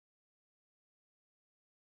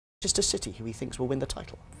just a city who he thinks will win the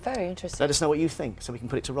title. Very interesting. Let us know what you think so we can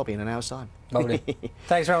put it to Robbie in an hour's time. Lovely.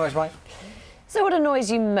 Thanks very much, Mike. So what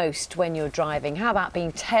annoys you most when you're driving? How about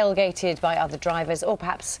being tailgated by other drivers, or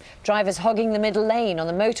perhaps drivers hogging the middle lane on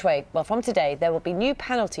the motorway? Well, from today, there will be new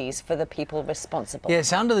penalties for the people responsible.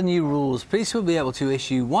 Yes, under the new rules, police will be able to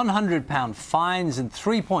issue £100 fines and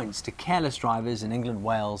 3 points to careless drivers in England,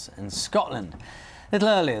 Wales and Scotland. A little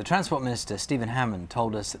earlier, the Transport Minister, Stephen Hammond,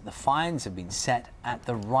 told us that the fines have been set at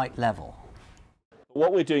the right level.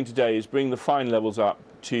 What we're doing today is bring the fine levels up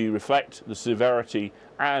to reflect the severity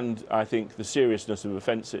and, I think, the seriousness of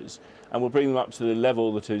offences, and we'll bring them up to the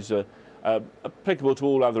level that is applicable to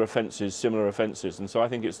all other offences, similar offences, and so I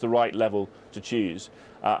think it's the right level to choose,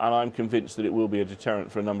 and I'm convinced that it will be a deterrent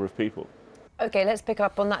for a number of people. OK, let's pick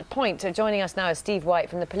up on that point. Joining us now is Steve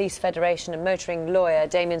White from the Police Federation and motoring lawyer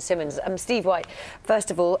Damien Simmonds. Steve White,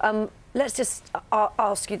 first of all, let's just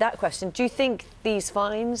ask you that question. Do you think these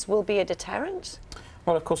fines will be a deterrent?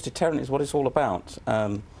 Well, of course, deterrent is what it's all about,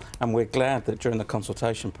 and we're glad that during the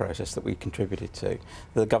consultation process that we contributed to,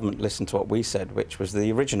 the government listened to what we said, which was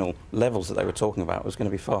the original levels that they were talking about was going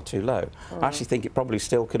to be far too low. I actually think it probably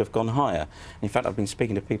still could have gone higher. In fact, I've been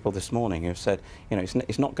speaking to people this morning who have said, you know,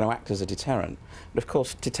 it's not going to act as a deterrent. But of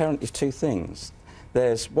course, deterrent is two things.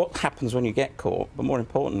 There's what happens when you get caught, but more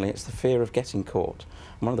importantly, it's the fear of getting caught.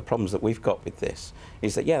 And one of the problems that we've got with this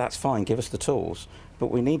is that, yeah, that's fine, give us the tools, but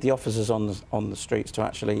we need the officers on the streets to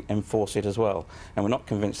actually enforce it as well. And we're not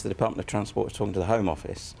convinced the Department of Transport is talking to the Home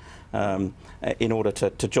Office in order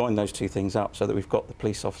to join those two things up, so that we've got the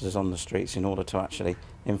police officers on the streets in order to actually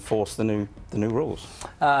enforce the new rules.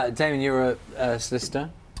 Damien, you're a solicitor,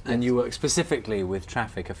 and you work specifically with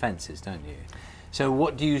traffic offences, don't you? So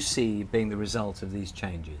what do you see being the result of these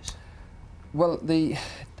changes? Well,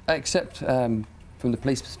 except from the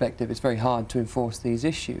police perspective, it's very hard to enforce these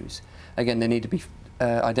issues. Again, they need to be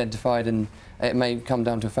identified, and it may come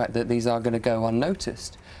down to the fact that these are going to go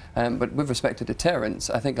unnoticed. But with respect to deterrence,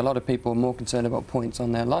 I think a lot of people are more concerned about points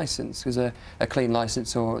on their licence, because a clean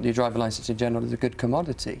licence or your driver licence in general is a good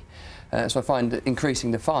commodity. So I find that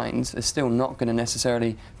increasing the fines is still not going to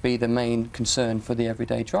necessarily be the main concern for the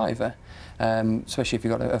everyday driver, especially if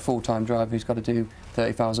you've got a full-time driver who's got to do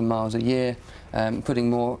 30,000 miles a year. Putting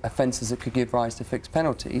more offences that could give rise to fixed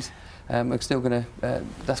penalties, we're still going to,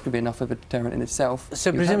 that's going to be enough of a deterrent in itself.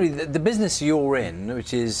 So presumably the business you're in,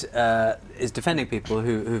 which is defending people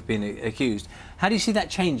who've been accused, how do you see that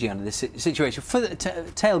changing under this situation? For the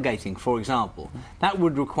tailgating, for example, that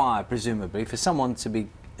would require, presumably, for someone to be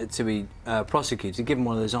prosecuted, given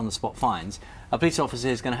one of those on-the-spot fines, a police officer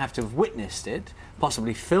is going to have to have witnessed it,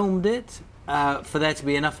 possibly filmed it, for there to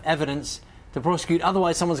be enough evidence to prosecute.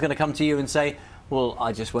 Otherwise, someone's going to come to you and say, well,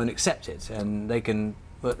 I just won't accept it, and they can,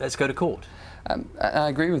 well, let's go to court. I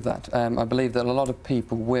agree with that. I believe that a lot of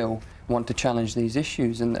people will want to challenge these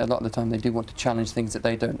issues, and a lot of the time they do want to challenge things that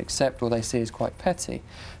they don't accept or they see as quite petty.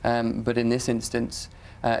 But in this instance,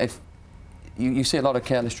 if you see a lot of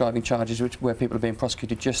careless driving charges where people are being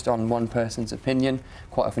prosecuted just on one person's opinion.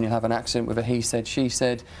 Quite often you'll have an accident with a he said, she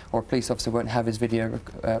said, or a police officer won't have his video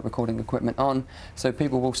recording equipment on. So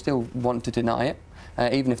people will still want to deny it.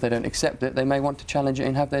 Even if they don't accept it, they may want to challenge it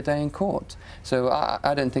and have their day in court. So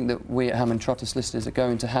I don't think that we at Hammond Trotter Solicitors are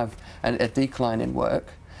going to have a decline in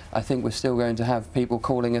work. I think we're still going to have people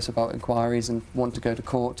calling us about inquiries and want to go to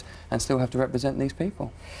court and still have to represent these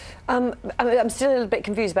people. I'm still a little bit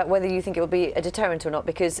confused about whether you think it will be a deterrent or not,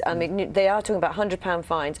 because I mean, they are talking about £100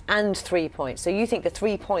 fines and 3 points. So you think the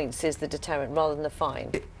 3 points is the deterrent rather than the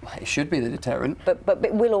fine? It should be the deterrent. But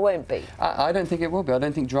it will or won't be? I don't think it will be. I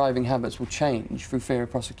don't think driving habits will change through fear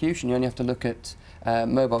of prosecution. You only have to look at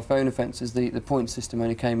mobile phone offences. The point system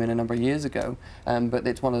only came in a number of years ago, but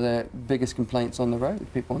it's one of the biggest complaints on the road,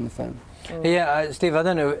 people on the phone. Yeah, Steve, I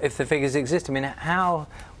don't know if the figures exist. I mean,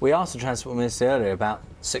 we asked the Transport Minister earlier about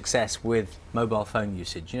success with mobile phone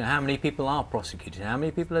usage. You know, how many people are prosecuted? How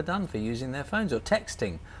many people are done for using their phones or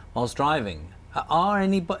texting whilst driving?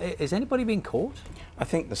 Is anybody being caught? I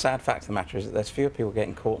think the sad fact of the matter is that there's fewer people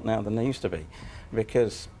getting caught now than there used to be,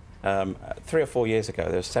 because 3 or 4 years ago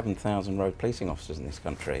there were 7,000 road policing officers in this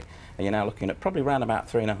country, and you're now looking at probably around about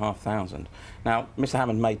 3,500. Now, Mr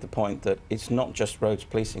Hammond made the point that it's not just roads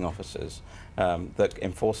policing officers that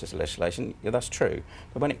enforce this legislation. Yeah, that's true,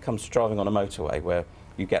 but when it comes to driving on a motorway where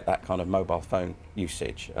you get that kind of mobile phone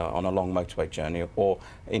usage on a long motorway journey or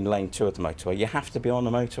in lane 2 of the motorway, you have to be on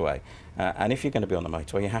the motorway. And if you're going to be on the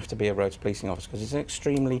motorway, you have to be a roads policing officer, because it's an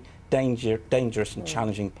extremely dangerous and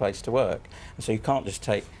challenging place to work. And so you can't just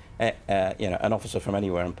take an officer from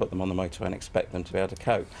anywhere and put them on the motorway and expect them to be able to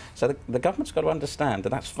cope. So the government's got to understand that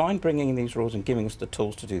that's fine bringing in these rules and giving us the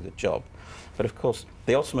tools to do the job. But of course,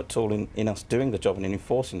 the ultimate tool in us doing the job and in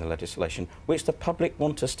enforcing the legislation, which the public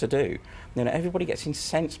want us to do. Everybody gets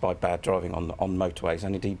incensed by bad driving on motorways,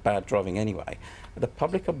 and indeed bad driving anyway. The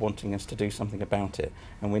public are wanting us to do something about it,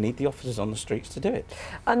 and we need the officers on the streets to do it.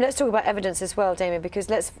 Let's talk about evidence as well, Damien, because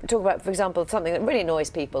let's talk about, for example, something that really annoys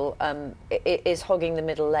people is hogging the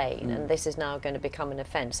middle lane, and this is now going to become an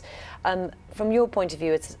offence. From your point of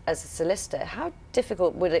view as a solicitor, how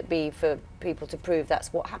difficult would it be for people to prove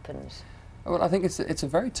that's what happens? Well, I think it's a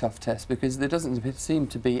very tough test, because there doesn't seem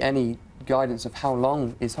to be any guidance of how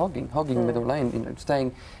long is hogging middle lane.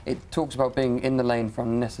 It talks about being in the lane for an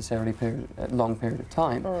unnecessarily long period of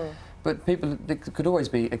time. But there could always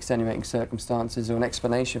be extenuating circumstances or an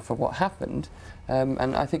explanation for what happened,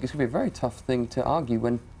 and I think it's going to be a very tough thing to argue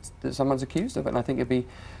when someone's accused of it. And I think it'd be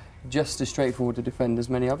just as straightforward to defend as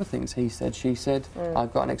many other things. He said, she said.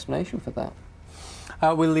 I've got an explanation for that.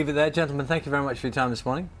 We'll leave it there, gentlemen. Thank you very much for your time this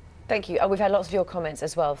morning. Thank you. We've had lots of your comments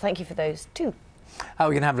as well. Thank you for those too.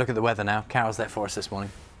 We can have a look at the weather now. Carol's there for us this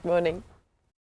morning. Morning.